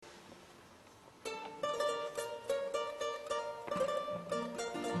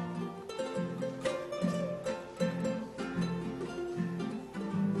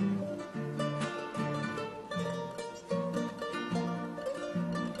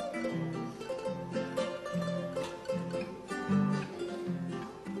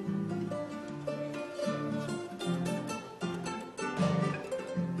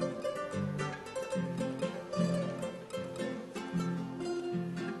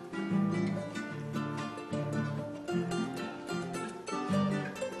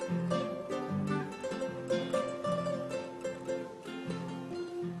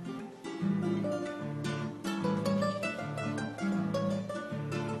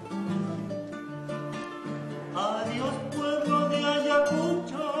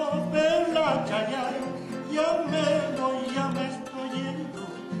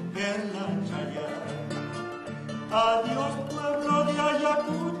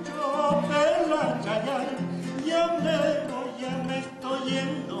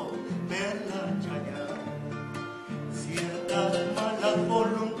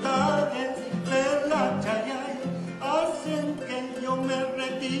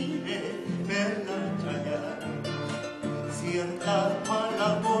retire per la chaya. Ciertas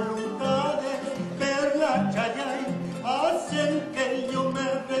malas voluntades per la chaya hacen que yo me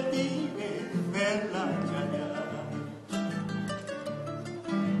retire per la chaya.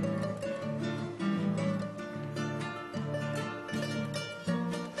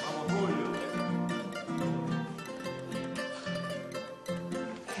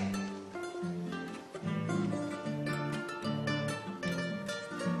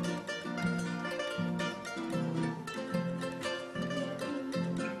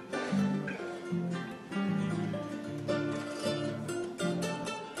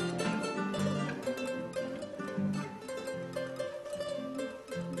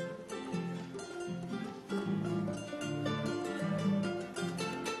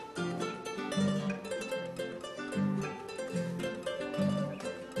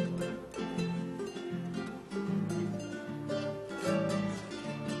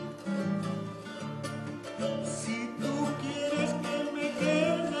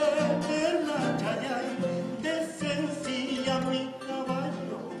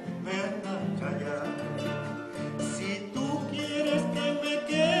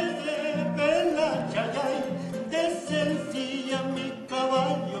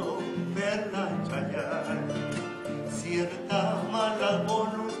 Ciertas malas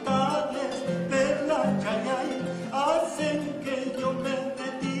voluntades per la chayay hacen que yo me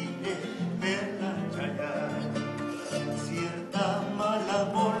retire per la chayay. Ciertas malas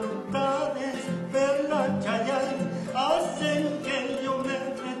voluntades per la chayay hacen que yo me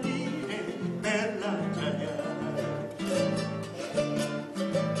retire per la chayay.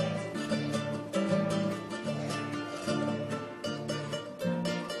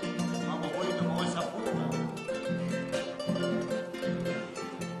 Vamos, Huayno, con esa fuga.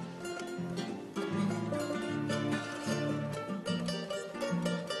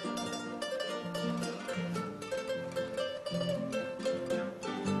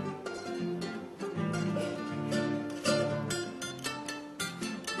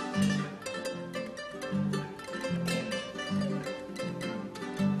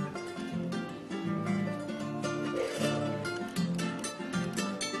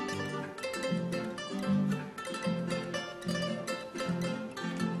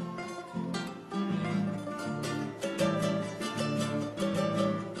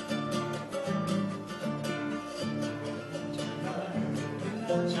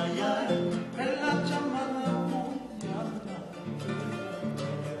 Chayay,